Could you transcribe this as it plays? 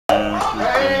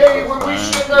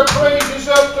our praises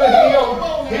up to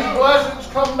Him, His blessings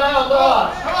come down to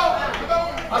us.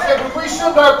 I said, when we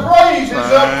send our praises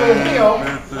up to Him,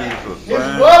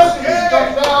 His blessings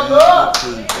come down to us.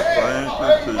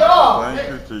 Thank God.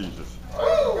 Thank you, Jesus.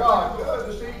 Praise God. Good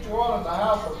to see each one in the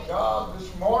house of God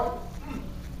this morning.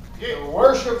 To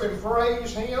worship and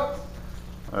praise Him.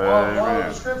 One of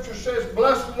the scriptures says,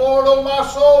 bless the Lord, O my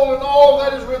soul, and all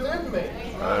that is within me.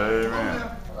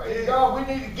 Amen. Praise God.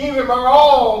 We need to give Him our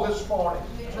all this morning.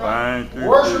 Thank you,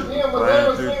 worship Him with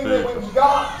everything that we've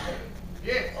got.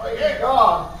 Yes. Praise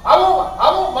God. I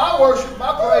want my worship,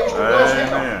 my praise to bless Him.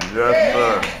 Amen. Yes,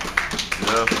 sir.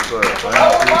 Yes, sir. I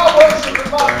want my worship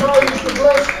and my praise to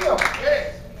bless Him.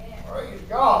 Yes. Praise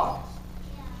God.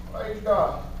 Praise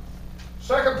God.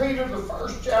 2 Peter, the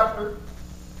first chapter.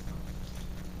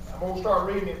 I'm going to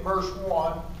start reading at verse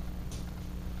 1. It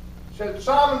said,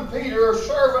 Simon Peter, a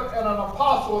servant and an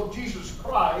apostle of Jesus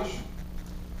Christ,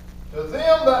 to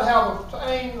them that have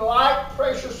obtained like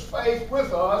precious faith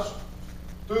with us,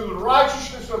 through the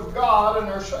righteousness of God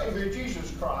and our Savior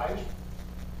Jesus Christ,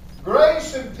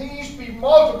 grace and peace be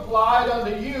multiplied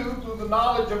unto you through the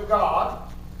knowledge of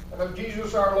God and of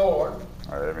Jesus our Lord,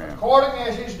 Amen. according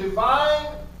as His divine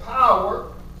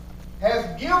power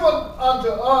hath given unto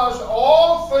us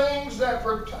all things that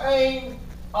pertain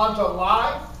unto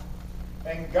life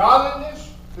and godliness,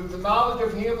 through the knowledge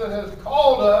of Him that hath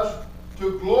called us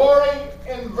to glory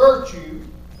and virtue,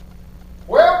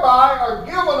 whereby are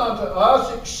given unto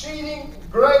us exceeding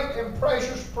great and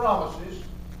precious promises,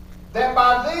 that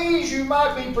by these you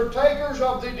might be partakers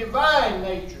of the divine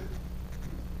nature,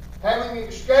 having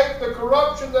escaped the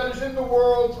corruption that is in the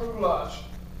world through lust.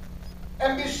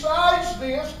 And besides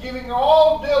this, giving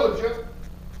all diligence,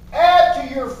 add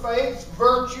to your faith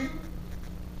virtue,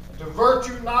 and to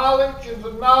virtue knowledge, and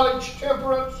to knowledge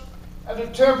temperance, and to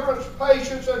temperance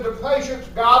patience, and to patience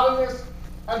godliness,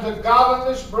 and to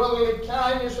godliness brotherly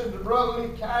kindness, and to brotherly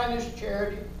kindness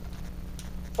charity.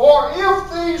 For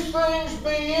if these things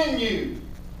be in you,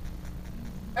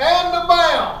 and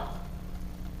abound,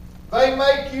 they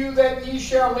make you that ye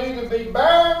shall neither be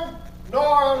barren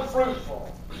nor unfruitful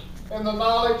in the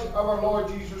knowledge of our Lord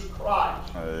Jesus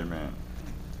Christ. Amen.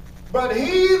 But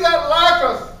he that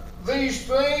lacketh these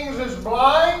things is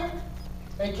blind,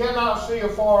 and cannot see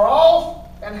afar off,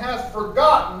 and hath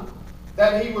forgotten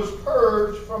that he was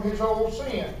purged from his old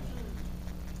sins.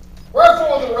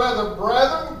 Wherefore the rather,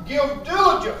 brethren, give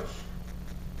diligence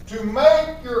to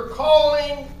make your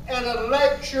calling and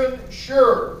election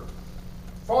sure.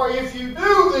 For if you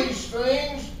do these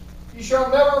things, ye shall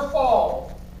never fall.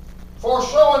 For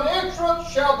so an entrance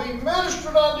shall be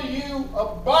ministered unto you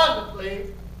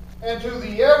abundantly into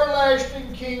the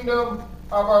everlasting kingdom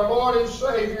of our Lord and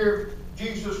Savior,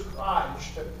 Jesus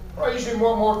Christ. Praise Him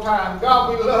one more time.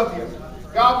 God, we love you.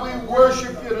 God, we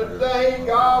worship you today.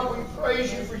 God, we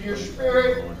praise you for your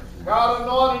Spirit. God,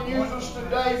 anoint and use us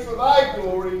today for thy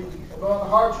glory. Anoint the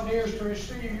hearts and ears to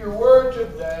receive your word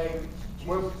today.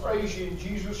 We'll praise you in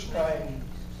Jesus' name.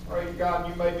 Praise God.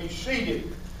 You may be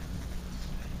seated.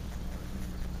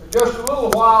 For just a little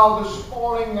while this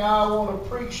morning, I want to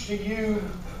preach to you,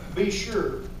 be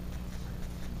sure.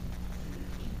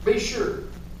 Be sure.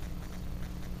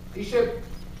 He said,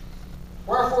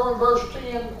 wherefore in verse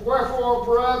 10, wherefore,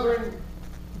 brethren,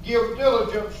 give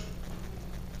diligence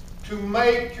to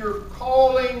make your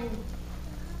calling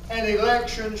and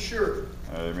election sure.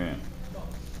 Amen.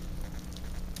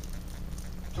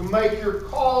 To make your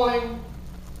calling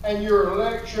and your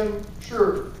election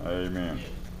sure. Amen.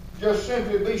 Just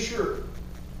simply be sure.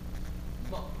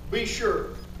 Be sure.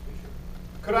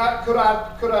 Could I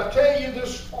tell you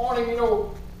this morning,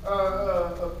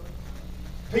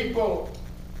 people,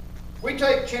 we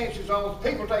take chances on,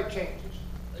 people take chances.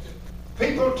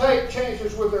 People take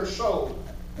chances with their soul.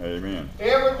 Amen.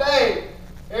 Every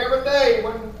day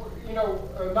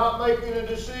when, not making a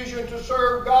decision to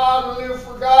serve God and live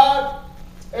for God,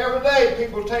 every day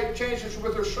people take chances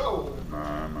with their soul.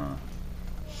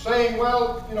 Saying,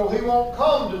 well, he won't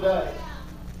come today.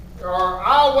 Or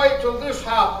I'll wait till this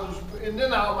happens and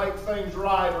then I'll make things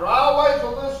right. Or I'll wait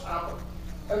till this happens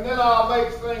and then I'll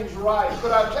make things right.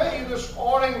 Could I tell you this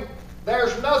morning,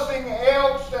 there's nothing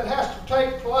else that has to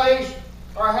take place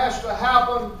or has to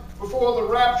happen before the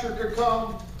rapture could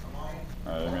come.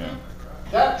 Amen.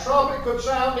 That trumpet could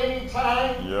sound any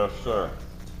time. Yes, sir.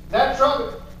 That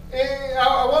trumpet.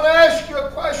 I want to ask you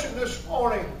a question this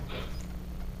morning.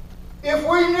 If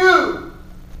we knew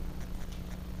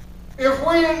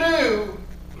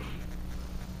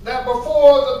that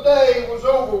before the day was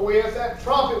over with, that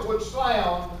trumpet would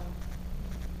sound,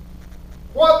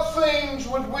 what things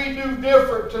would we do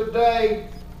different today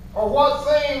Or what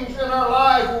things in our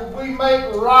life would we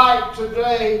make right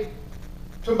today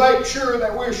to make sure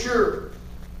that we're sure?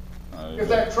 If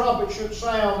that trumpet should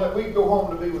sound, that we go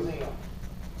home to be with Him.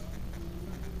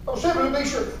 I'm simply to be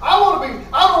sure. I don't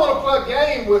want to play a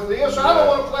game with this. I don't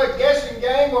want to play a guessing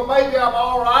game. Well, maybe I'm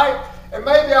all right, and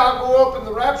maybe I'll go up in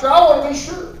the rapture. I want to be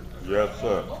sure. Yes,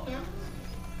 sir.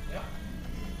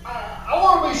 I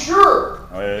want to be sure.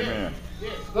 Amen.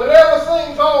 That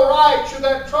everything's all right should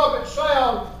that trumpet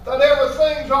sound. That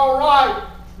everything's all right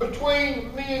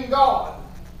between me and God.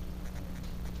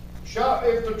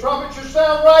 If the trumpet should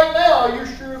sound right now, are you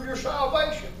sure of your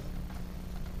salvation?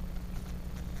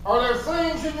 Are there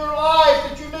things in your life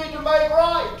that you need to make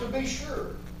right to be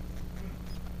sure?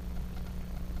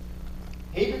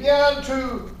 Peter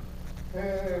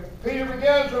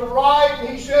began to write, and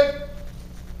he said,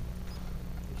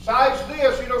 besides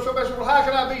this, somebody said, well, how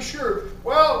can I be sure?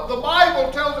 Well, the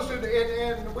Bible tells us,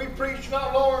 and we preached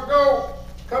not long ago,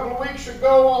 a couple of weeks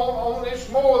ago, on it's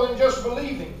more than just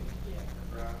believing.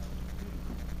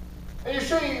 And you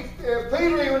see,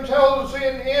 Peter even tells us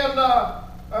in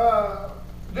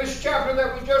this chapter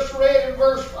that we just read in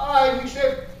verse 5, he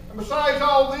said, and besides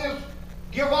all this,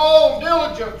 give all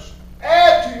diligence,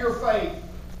 add to your faith.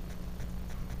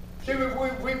 See,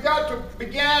 we've got to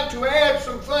begin to add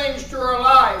some things to our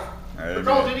life. Amen.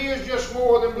 Because it is just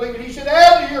more than believing. He said,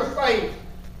 add to your faith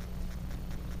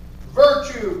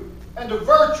virtue, and to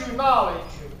virtue knowledge.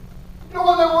 You know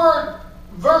what the word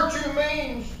virtue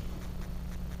means?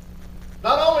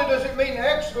 Not only does it mean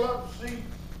excellency,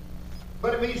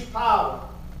 but it means power.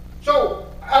 So,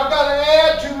 I've got to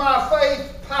add to my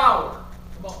faith power.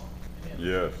 Come on.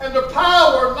 Yes. And the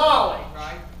power knowledge.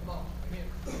 Right. Come on.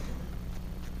 Amen.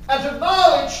 And to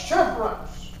knowledge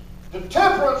temperance. The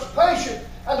temperance patience.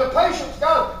 And the patience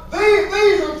God.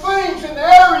 These are things in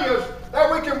areas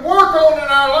that we can work on in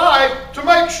our life to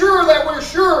make sure that we're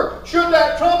sure should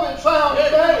that trumpet sound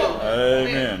today.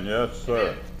 Amen. Yes,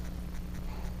 sir.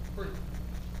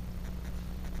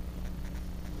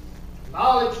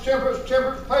 Knowledge, temperance,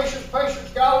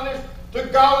 patience, godliness, to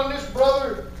godliness,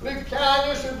 brotherly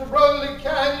kindness, and to brotherly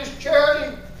kindness,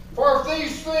 charity. For if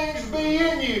these things be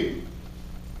in you,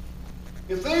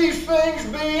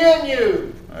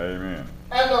 Amen.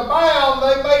 And abound,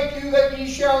 they make you that ye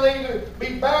shall neither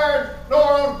be barren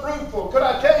nor unfruitful. Could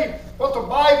I tell you what the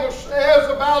Bible says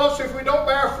about us if we don't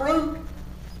bear fruit?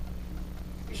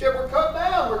 He said we're cut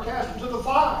down, we're cast into the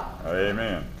fire.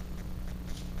 Amen.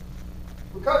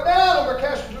 We're cut down and we're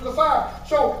cast into the fire.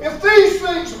 So if these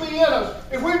things be in us,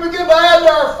 if we begin to add to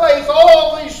our faith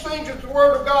all these things that the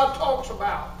Word of God talks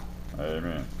about.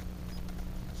 Amen.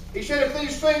 He said, if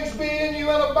these things be in you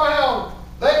and abound,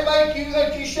 they make you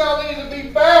that ye shall neither be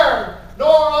barren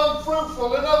nor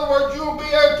unfruitful. In other words, you will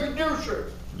be a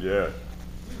producer. Yes.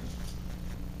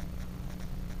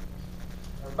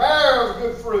 A bearer of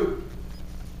good fruit.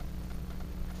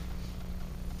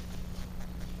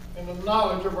 In the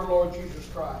knowledge of our Lord Jesus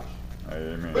Christ.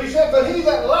 Amen. But he said, but he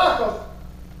that lacketh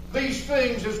these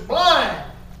things is blind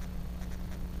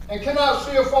and cannot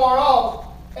see afar off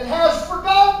and has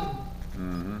forgotten.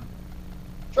 Mm-hmm.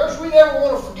 Church, we never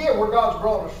want to forget where God's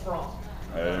brought us from.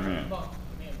 Amen.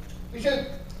 He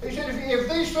said if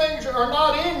these things are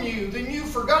not in you, then you've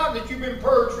forgotten that you've been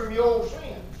purged from your old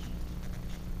sins.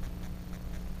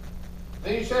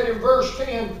 Then he said in verse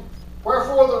 10,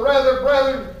 wherefore the rather,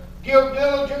 brethren, give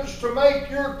diligence to make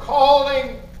your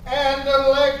calling and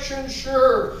election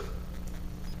sure.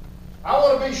 I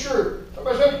want to be sure.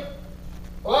 Somebody said,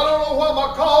 well, I don't know what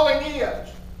my calling is.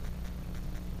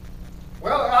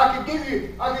 Well, I could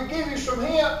give you some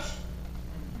hints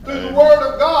through the Word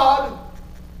of God.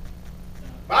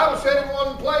 The Bible said in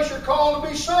one place you're called to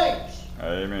be saints.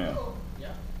 Amen.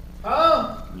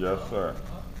 Huh? Yes, sir.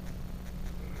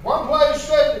 One place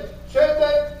said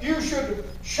that you should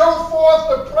show forth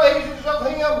the praises of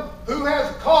Him who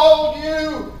hath called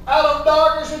you out of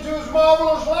darkness into His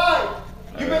marvelous light.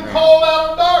 You've been called out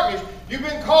of darkness. You've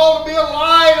been called to be a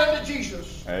light unto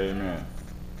Jesus. Amen.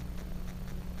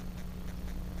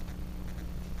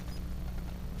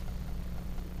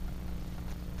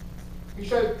 He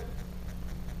said,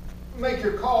 make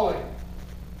your calling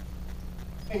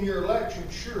and your election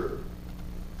sure.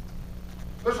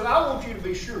 Listen, I want you to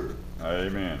be sure.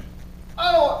 Amen.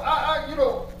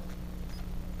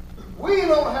 We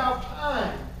don't have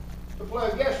time to play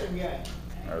a guessing game.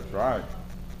 That's right.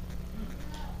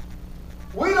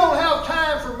 We don't have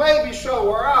time for maybe so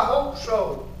or I hope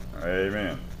so.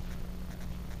 Amen.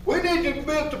 We need to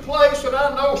be at the place that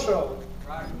I know so.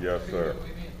 Right. Yes, sir.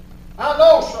 I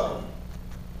know so.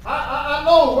 I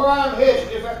know where I'm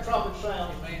headed if that trumpet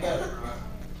sounds better.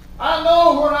 I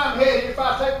know where I'm headed if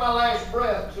I take my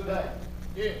today.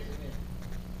 Yes.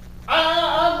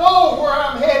 I know where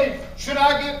I'm headed should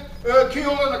I get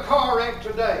killed in a car wreck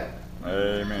today.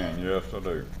 Amen. Yes, I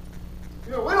do.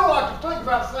 You know, we don't like to think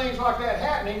about things like that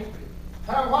happening.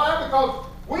 Why? Because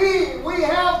we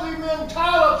have the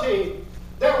mentality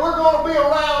that we're going to be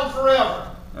around forever.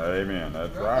 Amen.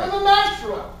 That's In right. the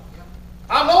natural.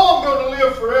 I know I'm going to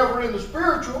live forever in the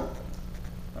spiritual.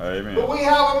 Amen. But we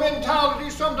have a mentality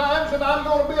sometimes that I'm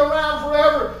going to be around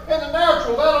forever in the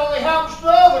natural. That only happens to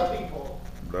other people.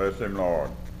 Bless him, Lord.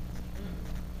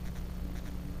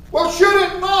 Well, should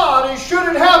it not, and should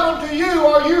it happen to you,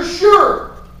 are you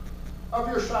sure of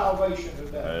your salvation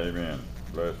today? Amen.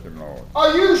 Bless him, Lord.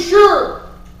 Are you sure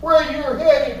where you're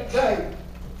headed today?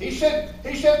 He said,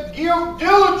 give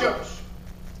diligence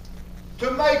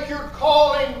to make your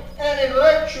calling and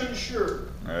election sure.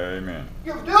 Amen.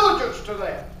 Give diligence to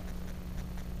that.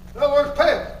 In other words,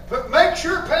 but make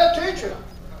sure, pay attention.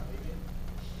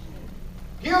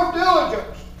 Give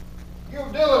diligence.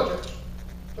 Give diligence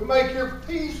to make your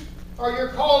peace or your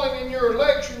calling and your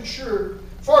election sure.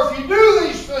 For if you do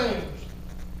these things,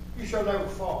 you shall never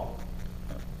fall.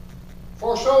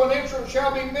 For so an entrance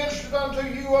shall be ministered unto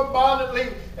you abundantly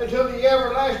until the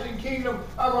everlasting kingdom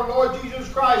of our Lord Jesus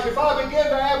Christ. If I begin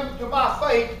to add to my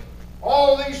faith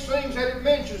all these things that it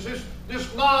mentions,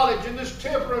 this knowledge and this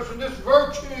temperance and this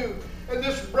virtue and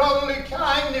this brotherly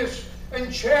kindness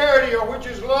and charity, or which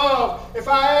is love, if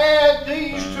I add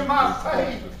these to my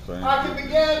faith, I can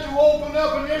begin to open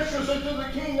up an entrance into the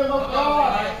kingdom of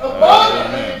God,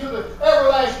 abundantly into the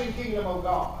everlasting kingdom of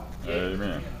God.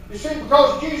 Amen. You see,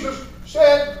 because Jesus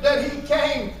said that He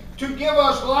came to give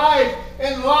us life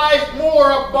and life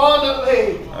more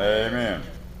abundantly. Amen.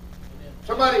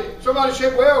 Somebody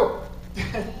said, well,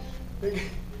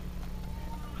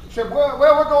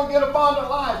 we're going to get abundant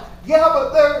life. Yeah,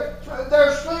 but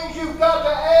there's things you've got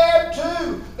to add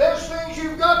to. There's things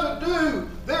you've got to do.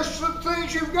 There's some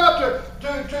things you've got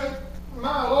to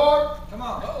my Lord. Come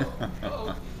on.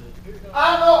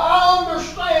 I know, I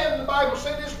understand the Bible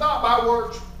said it's not by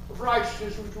works of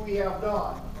righteousness which we have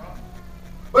done.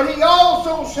 But He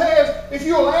also says, if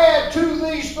you'll add to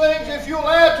these things, if you'll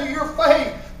add to your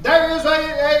faith, there is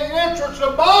an entrance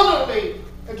abundantly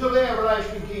into the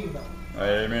everlasting kingdom.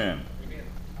 Amen.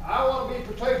 I want to be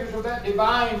partakers of that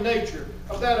divine nature,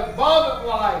 of that abundant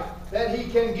life that He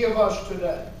can give us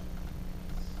today.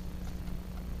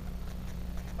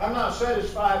 I'm not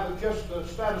satisfied with just the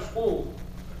status quo,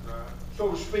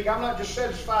 so to speak. I'm not just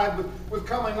satisfied with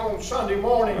coming on Sunday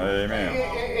morning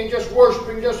and just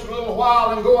worshiping just a little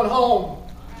while and going home.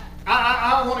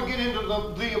 I want to get into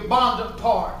the abundant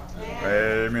part.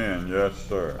 Amen. Yes,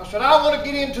 sir. I said, I want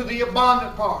to get into the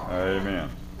abundant part. Amen.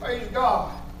 Praise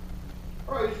God.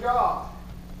 Praise God.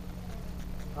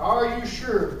 Are you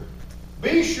sure?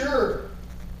 Be sure.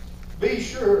 Be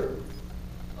sure.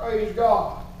 Praise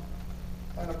God.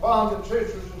 An abundant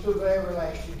entrance into the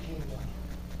everlasting kingdom.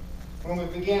 When we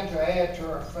begin to add to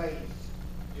our faith.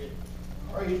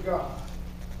 Praise God.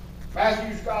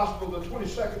 Matthew's Gospel, the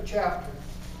 22nd chapter.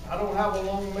 I don't have a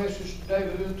long message today,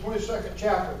 but in the 22nd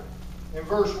chapter, in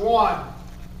verse 1,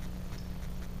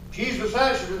 Jesus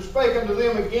answered and spake unto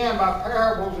them again by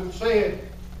parables and said,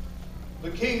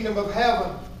 the kingdom of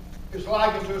heaven is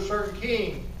likened to a certain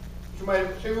king. See,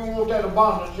 we want that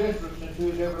abundance entrance into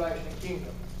His everlasting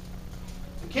kingdom.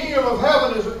 The kingdom of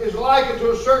heaven is likened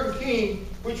to a certain king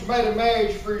which made a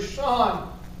marriage for his son.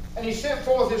 And he sent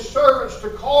forth his servants to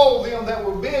call them that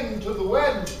were bidden to the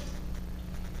wedding.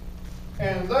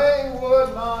 And they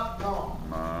would not come.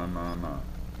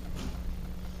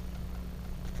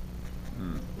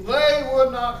 They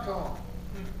would not come.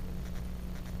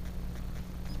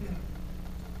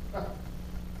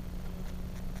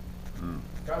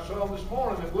 Got some this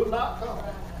morning that would not come.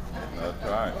 That's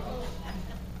right.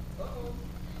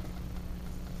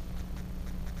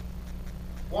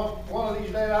 One of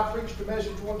these days I preached a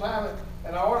message one time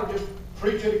and I ought to just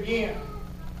preach it again.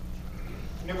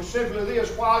 And it was simply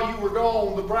this: while you were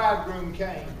gone, the bridegroom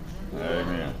came.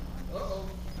 Amen. The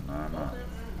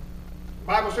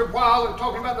Bible said, while they're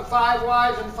talking about the 5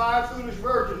 wise and 5 foolish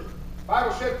virgins, the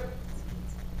Bible said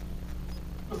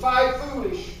the 5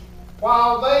 foolish,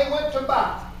 while they went to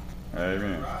buy,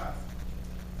 Amen.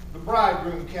 the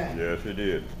bridegroom came. Yes, He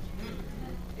did.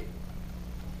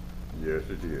 Yes,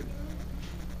 He did.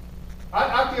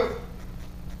 I feel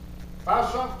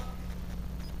about something.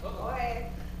 Go ahead.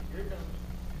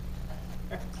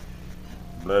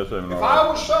 Bless Him, If Lord. I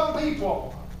was some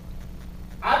people,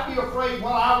 I'd be afraid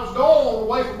while I was gone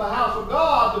away from the house of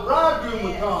God, the bridegroom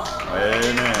would come.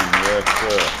 Amen. Yes,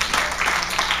 sir.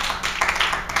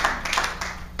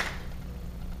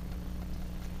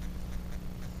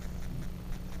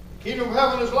 The kingdom of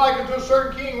heaven is likened to a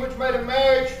certain king which made a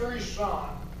marriage for his son,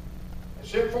 and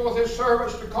sent forth his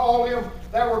servants to call them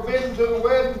that were bidden to the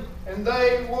wedding, and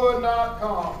they would not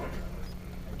come.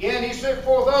 Again he sent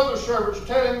forth other servants,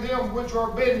 telling them which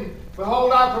were bidden,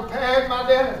 Behold, I prepared my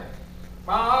dinner.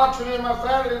 My oxen and my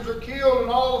fatlings are killed, and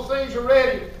all the things are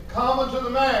ready. Come unto the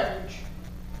marriage.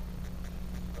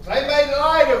 But they made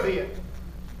light of it,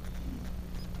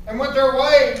 and went their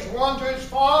ways, one to his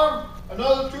farm,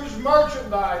 another to his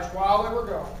merchandise, while they were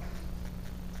gone.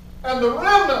 And the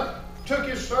remnant took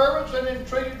his servants, and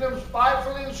entreated them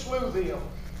spitefully, and slew them.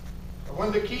 But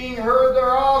when the king heard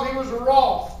thereof, he was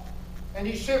wroth, and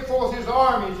he sent forth his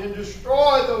armies, and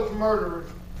destroyed those murderers,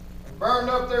 and burned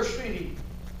up their city.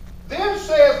 Then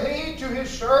saith he to his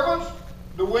servants,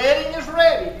 The wedding is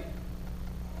ready,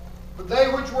 but they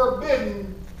which were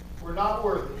bidden were not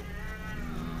worthy.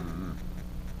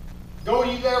 Go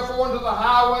ye therefore into the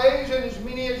highways, and as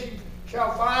many as ye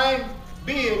shall find,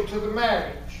 bid to the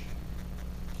marriage.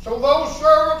 So those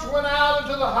servants went out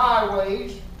into the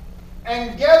highways,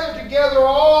 and gathered together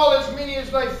all as many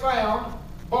as they found,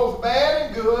 both bad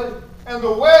and good, and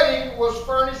the wedding was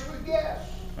furnished with guests.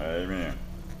 Amen.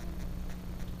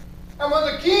 And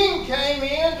when the king came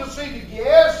in to see the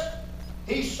guests,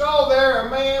 he saw there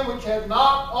a man which had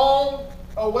not on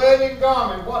a wedding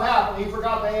garment. What happened? He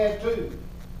forgot to add two.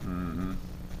 Mm-hmm.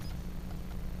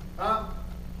 Huh?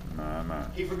 My.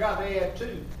 He forgot to add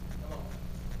two. Come on.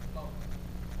 Come on.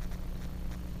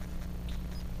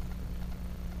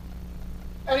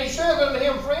 And he said unto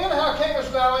him, Friend, how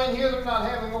camest thou in hither not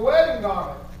having a wedding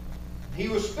garment? He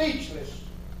was speechless.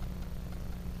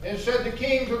 Then said the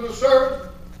king to the servant,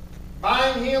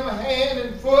 Bind him hand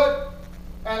and foot,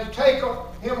 and take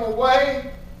him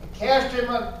away, and cast him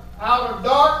out of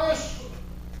darkness,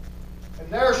 and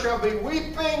there shall be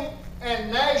weeping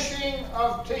and gnashing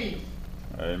of teeth.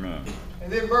 Amen.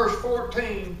 And then verse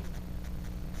 14,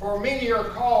 For many are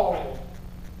called,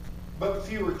 but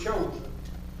few are chosen.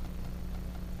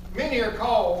 Many are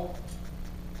called.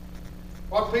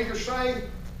 What Peter saying?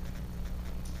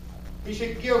 He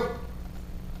said,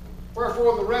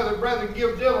 Wherefore the brethren,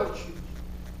 give diligence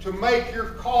to make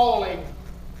your calling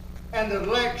and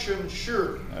election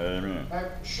sure. Amen.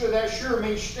 That sure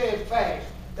means steadfast.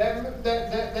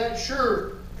 That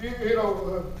sure,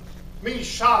 means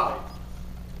solid.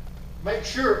 Make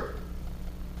sure.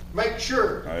 Make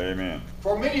sure. Amen.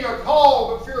 For many are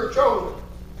called, but few are chosen.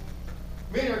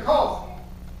 Many are called.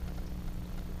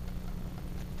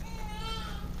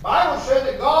 The Bible said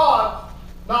that God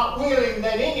not willing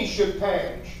that any should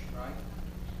perish, Right.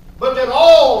 but that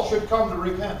all should come to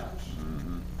repentance.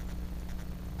 Mm-hmm.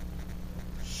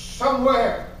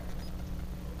 Somewhere,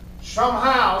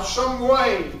 somehow, some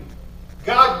way,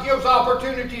 God gives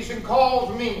opportunities and calls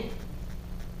many.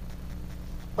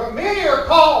 But many are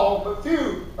called, but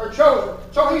few are chosen.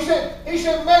 So he said,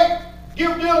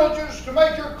 give diligence to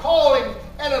make your calling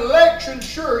and election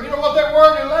sure. You know what that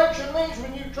word election means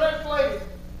when you translate it?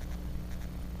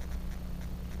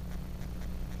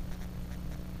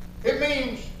 It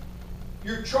means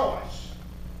your choice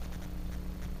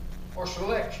or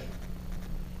selection.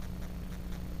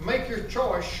 Make your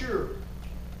choice sure.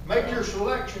 Make your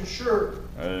selection sure.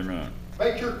 Amen.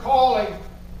 Make your calling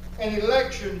and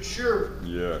election sure.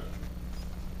 Yes.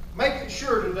 Make it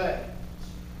sure today.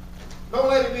 Don't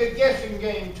let it be a guessing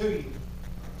game to you.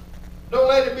 Don't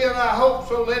let it be an I hope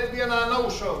so, let it be an I know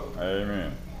so.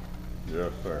 Amen.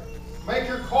 Yes, sir. Make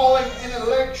your calling and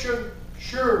election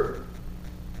sure.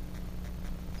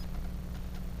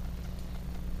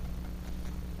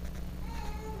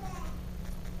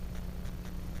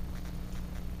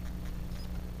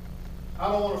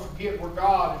 I don't want to forget where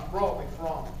God has brought me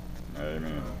from.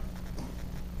 Amen.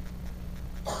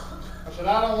 I said,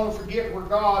 I don't want to forget where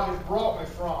God has brought me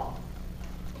from.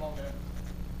 Come on, man.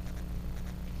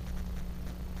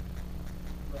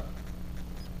 Right.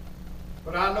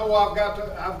 But I know I've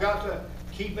got to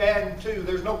keep adding to.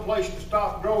 There's no place to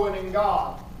stop growing in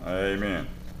God. Amen.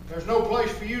 There's no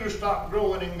place for you to stop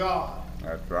growing in God.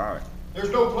 That's right.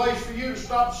 There's no place for you to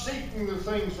stop seeking the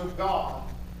things of God,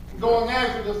 going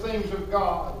after the things of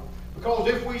God. Because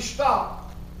if we stop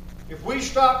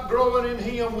growing in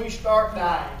Him, we start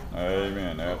dying.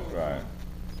 Amen. That's right.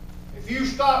 If you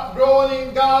stop growing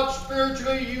in God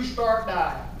spiritually, you start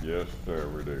dying. Yes, sir,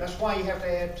 we do. That's why you have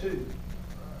to add to.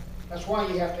 That's why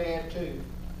you have to add to.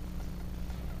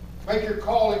 Make your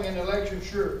calling and election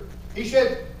sure. He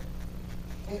said,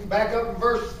 back up in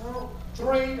verse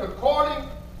 3, according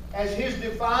as His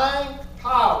divine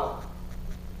power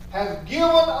hath given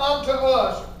unto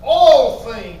us all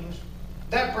things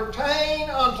that pertain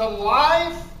unto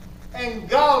life and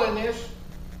godliness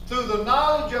through the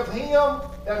knowledge of Him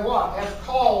that what? Has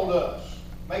called us.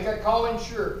 Make that calling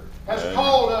sure. Has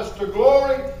called us to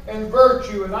glory and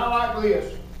virtue. And I like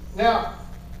this. Now,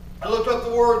 I looked up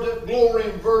the word glory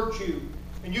and virtue.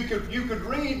 And you could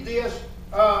read this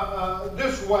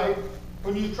this way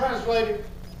when you translate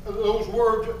those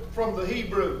words from the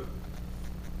Hebrew.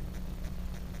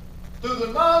 Through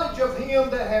the knowledge of Him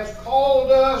that has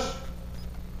called us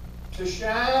to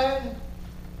shine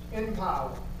in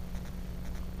power.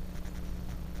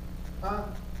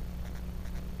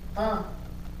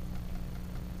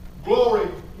 Glory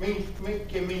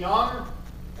can mean honor,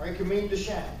 or it can mean to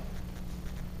shine.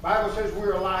 The Bible says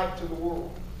we're a light to the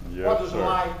world. Yes, what does sir. a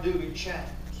light do? It shines.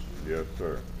 Yes,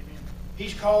 sir.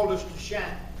 He's called us to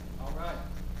shine. All right.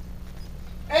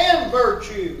 And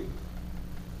virtue.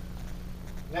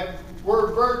 That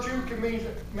word virtue can means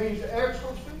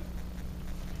excellency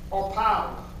or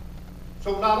power.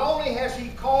 So not only has He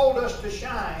called us to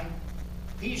shine,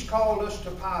 He's called us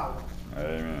to power.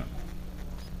 Amen.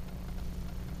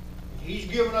 He's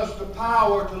given us the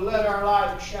power to let our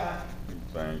light shine.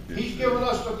 Thank you. He's given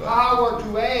us the power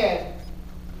to add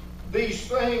these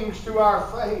things to our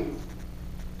faith.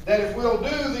 That if we'll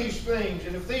do these things,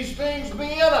 and if these things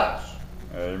be in us,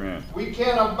 Amen. we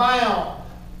can abound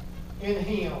in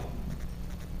Him.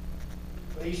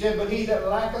 But He said, but he that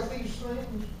lacketh these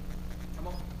things. Come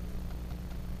on.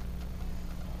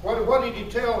 What did He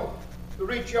tell the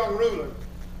rich young ruler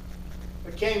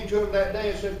that came to Him that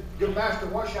day and said, good master,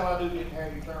 what shall I do to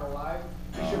inherit eternal life?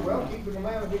 He said, well, keep the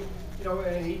commandments.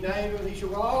 And He named them. And He said,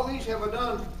 well, all these have I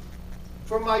done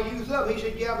from my youth up. He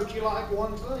said, yeah, but you like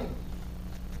one thing.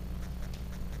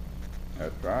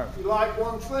 That's right. You like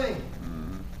one thing.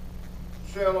 Mm-hmm.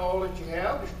 Sell all that you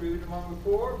have, distribute among the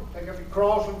poor, take up your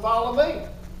cross and follow me.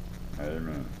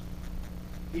 Amen.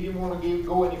 He didn't want to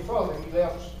go any further. He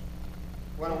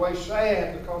went away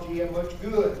sad because he had much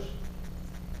goods.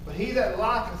 But he that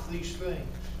liketh these things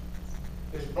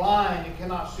is blind and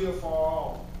cannot see afar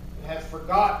off, and hath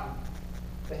forgotten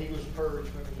that he was purged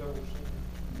from his old sin.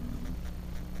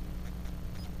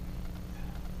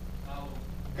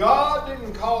 God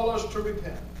didn't call us to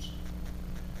repentance.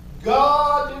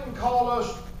 God didn't call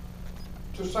us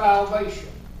to salvation.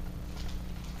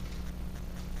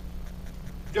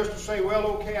 Just to say, well,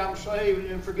 okay, I'm saved, and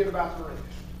then forget about the rest.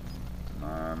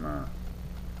 My.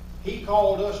 He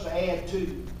called us to add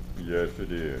to. Yes, it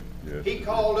did. Yes. He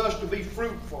called us to be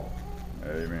fruitful,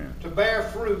 Amen. to bear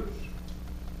fruit.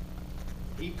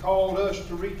 He called us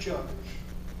to reach others.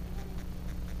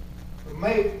 To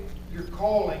make your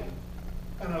calling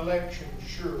an election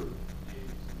sure.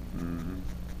 Mm-hmm.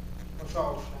 That's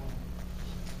all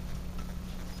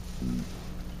I'm saying.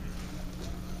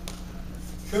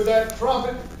 Should that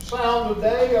trumpet sound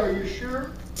today, are you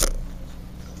sure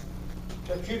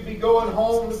that you'd be going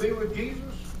home to be with Jesus?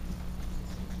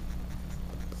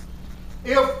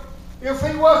 If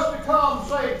He was to come,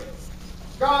 say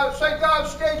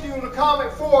God's scheduled to come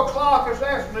at 4 o'clock this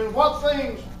afternoon, what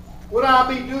things would I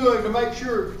be doing to make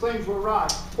sure things were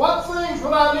right? What things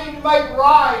would I need to make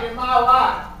right in my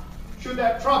life should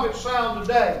that trumpet sound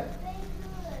today?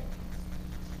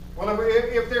 Well,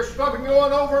 if there's something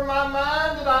going over in my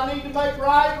mind that I need to make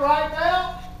right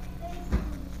now,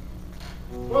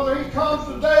 whether He comes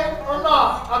today or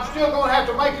not, I'm still going to have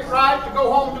to make it right to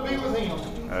go home to be with Him.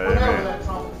 Amen. Whenever that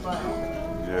trumpet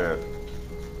sounds. Yes.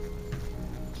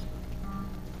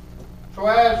 So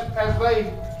as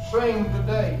they sing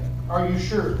today, are you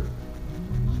sure?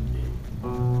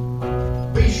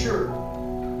 Be sure.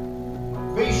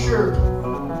 Be sure.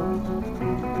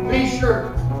 Be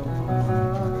sure.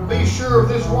 Be sure of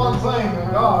this one thing,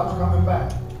 that God's coming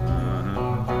back.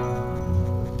 Mm-hmm.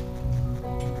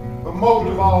 But most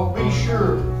of all, be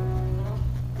sure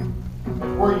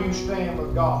of where you stand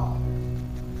with God.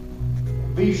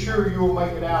 Be sure you'll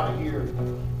make it out of here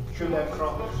should that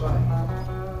trumpet sing.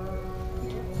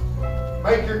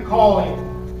 Make your calling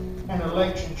and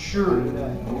election sure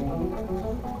today.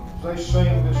 As they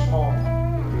sing this morning.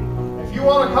 If you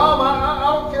want to come, I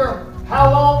don't care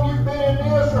how long you've been in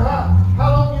this or how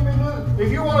long you've been doing it.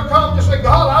 If you want to come, just say,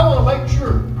 God, I want to make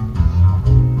sure.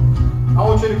 I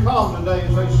want you to come today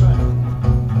as they sing.